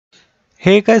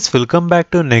Hey guys, welcome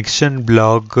back to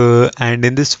NextGenBlogger, and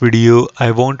in this video I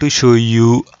want to show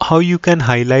you how you can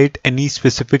highlight any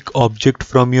specific object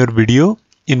from your video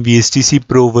in VSDC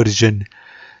Pro version.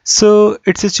 So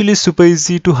it's actually super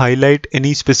easy to highlight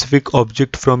any specific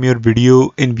object from your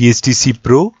video in VSDC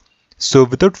Pro. So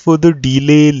without further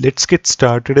delay, let's get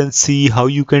started and see how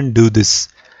you can do this.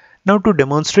 Now to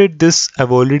demonstrate this,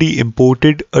 I've already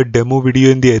imported a demo video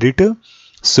in the editor.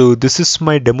 So this is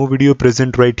my demo video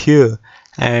present right here,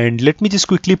 and let me just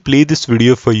quickly play this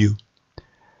video for you.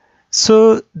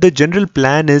 So the general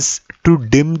plan is to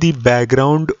dim the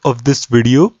background of this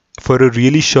video for a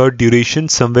really short duration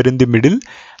somewhere in the middle,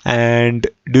 and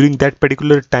during that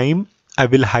particular time I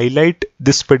will highlight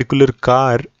this particular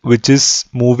car which is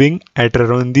moving at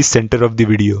around the center of the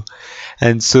video.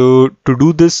 And so to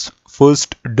do this,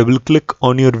 first double click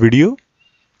on your video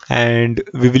and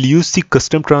we will use the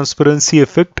custom transparency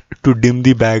effect to dim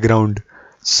the background.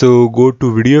 So go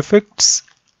to video effects,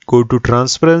 go to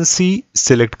transparency,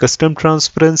 select custom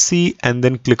transparency and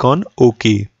then click on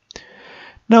OK.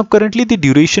 Now currently the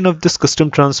duration of this custom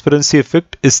transparency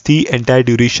effect is the entire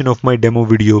duration of my demo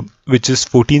video, which is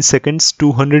 14 seconds to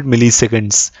 100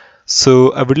 milliseconds.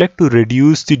 So I would like to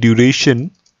reduce the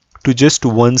duration to just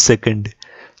 1 second.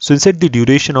 So inside the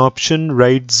duration option,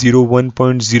 write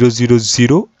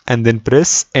 01.000 and then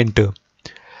press enter.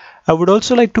 I would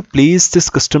also like to place this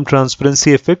custom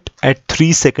transparency effect at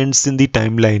 3 seconds in the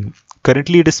timeline.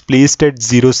 Currently it is placed at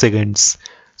 0 seconds.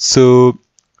 So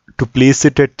to place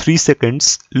it at 3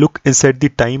 seconds, look inside the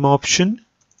time option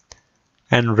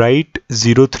and write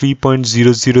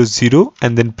 03.000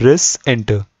 and then press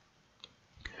enter.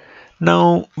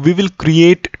 Now we will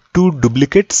create two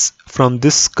duplicates from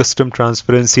this custom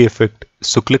transparency effect.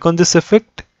 So click on this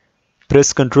effect,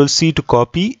 press Ctrl C to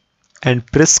copy and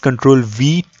press Ctrl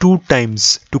V 2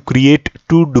 times to create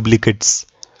two duplicates.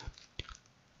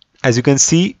 As you can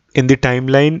see in the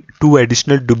timeline, two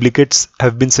additional duplicates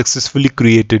have been successfully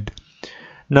created.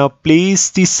 Now place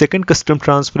the second custom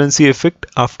transparency effect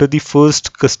after the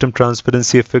first custom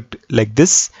transparency effect like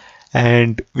this,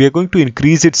 and we are going to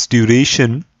increase its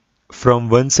duration from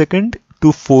 1 second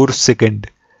to 4 seconds.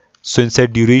 So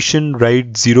inside duration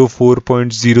write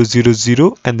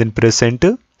 04.000 and then press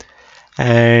enter,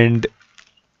 and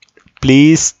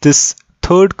place this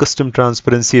third custom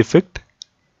transparency effect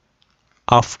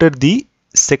after the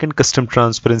second custom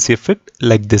transparency effect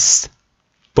like this.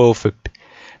 Perfect.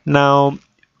 Now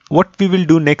what we will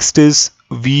do next is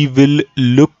we will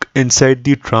look inside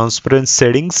the transparent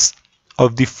settings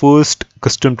of the first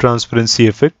custom transparency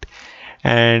effect,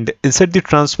 and inside the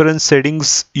transparent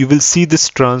settings you will see this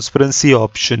transparency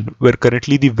option where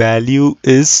currently the value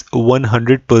is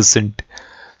 100%.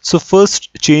 So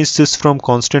first change this from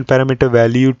constant parameter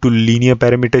value to linear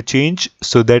parameter change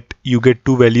so that you get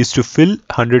two values to fill,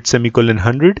 100 semicolon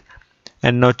 100,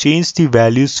 and now change the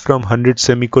values from 100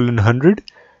 semicolon 100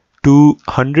 to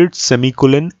 100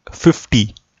 semicolon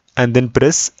 50 and then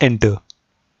press enter.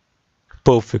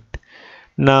 Perfect.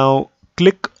 Now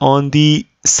click on the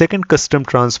second custom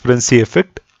transparency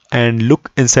effect and look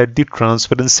inside the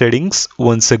transparent settings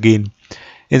once again.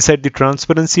 Inside the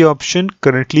transparency option,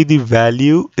 currently the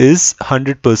value is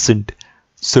 100%.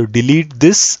 So delete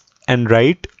this and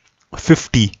write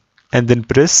 50 and then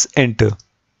press enter.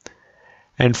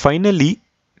 And finally,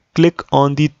 click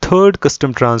on the third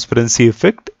custom transparency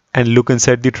effect and look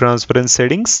inside the transparent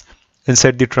settings.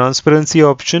 Inside the transparency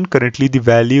option, currently the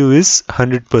value is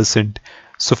 100%.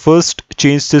 So first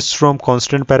change this from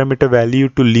constant parameter value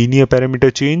to linear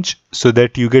parameter change so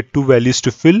that you get two values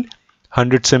to fill,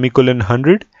 100 semicolon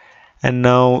 100, and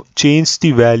now change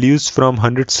the values from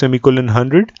 100 semicolon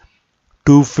 100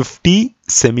 to 50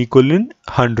 semicolon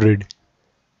 100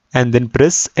 and then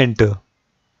press enter.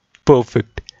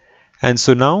 Perfect. And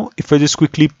so now if I just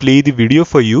quickly play the video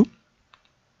for you.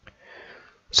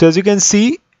 So as you can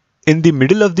see, in the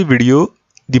middle of the video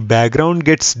the background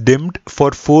gets dimmed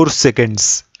for 4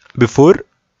 seconds before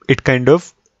it kind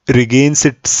of regains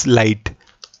its light.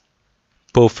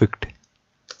 Perfect.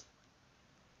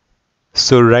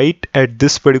 So right at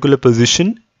this particular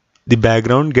position the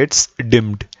background gets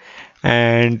dimmed,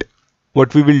 and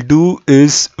what we will do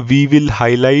is we will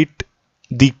highlight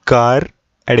the car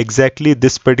at exactly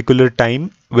this particular time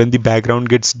when the background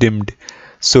gets dimmed.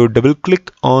 So double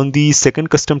click on the second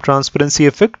custom transparency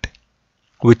effect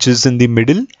which is in the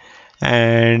middle,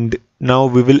 and now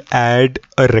we will add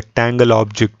a rectangle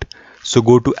object. So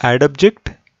go to add object,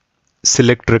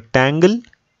 select rectangle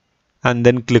and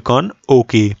then click on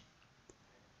OK.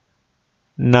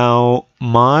 Now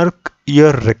mark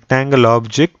your rectangle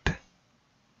object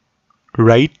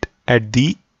right at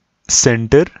the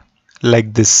center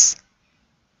like this.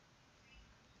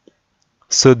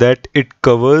 so that it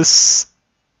covers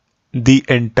the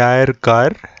entire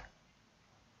car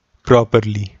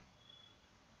properly.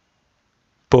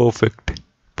 Perfect,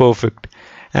 perfect.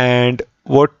 And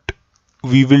what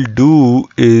we will do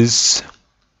is,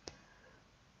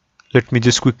 let me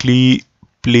just quickly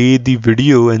play the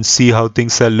video and see how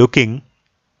things are looking.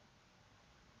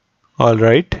 All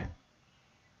right.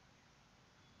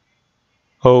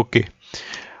 Okay.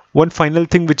 One final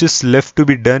thing which is left to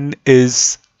be done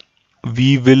is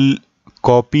we will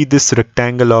copy this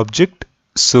rectangle object.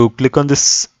 So click on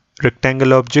this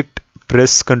rectangle object,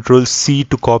 press Ctrl C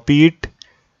to copy it,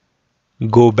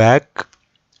 go back,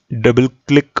 double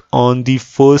click on the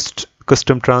first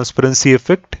custom transparency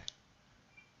effect,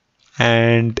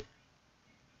 and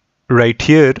right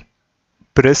here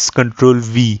press Ctrl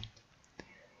V.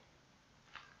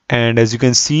 And as you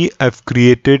can see, I've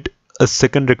created a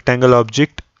second rectangle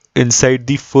object inside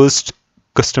the first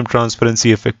custom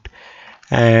transparency effect.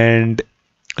 And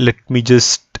let me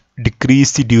just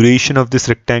decrease the duration of this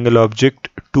rectangle object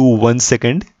to 1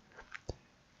 second,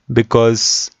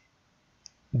 because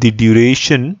the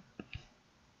duration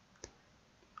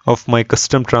of my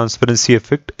custom transparency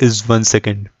effect is 1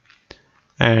 second.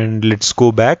 And let's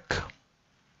go back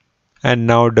and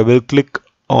now double click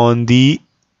on the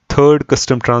third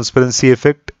custom transparency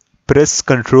effect, press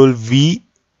Ctrl V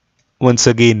once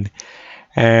again,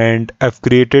 and I've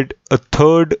created a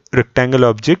third rectangle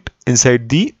object inside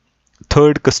the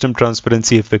third custom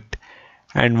transparency effect.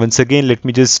 And once again, let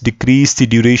me just decrease the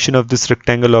duration of this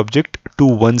rectangle object to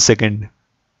 1 second.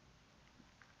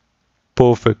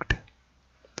 Perfect.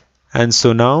 And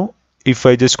so now if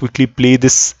I just quickly play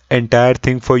this entire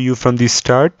thing for you from the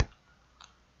start.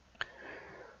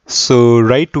 So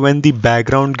right when the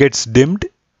background gets dimmed,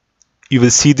 you will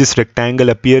see this rectangle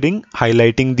appearing,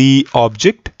 highlighting the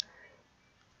object,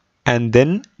 and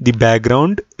then the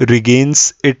background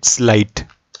regains its light.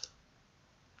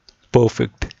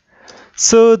 Perfect.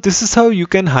 So this is how you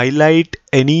can highlight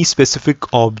any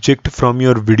specific object from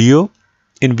your video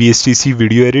in VSDC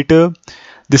Video Editor.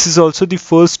 This is also the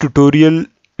first tutorial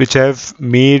which I have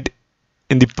made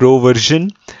in the Pro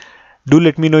version. Do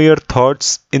let me know your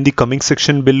thoughts in the comment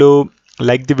section below.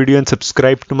 Like the video and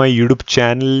subscribe to my YouTube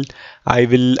channel. I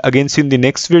will again see you in the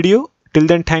next video. Till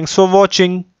then, thanks for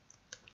watching.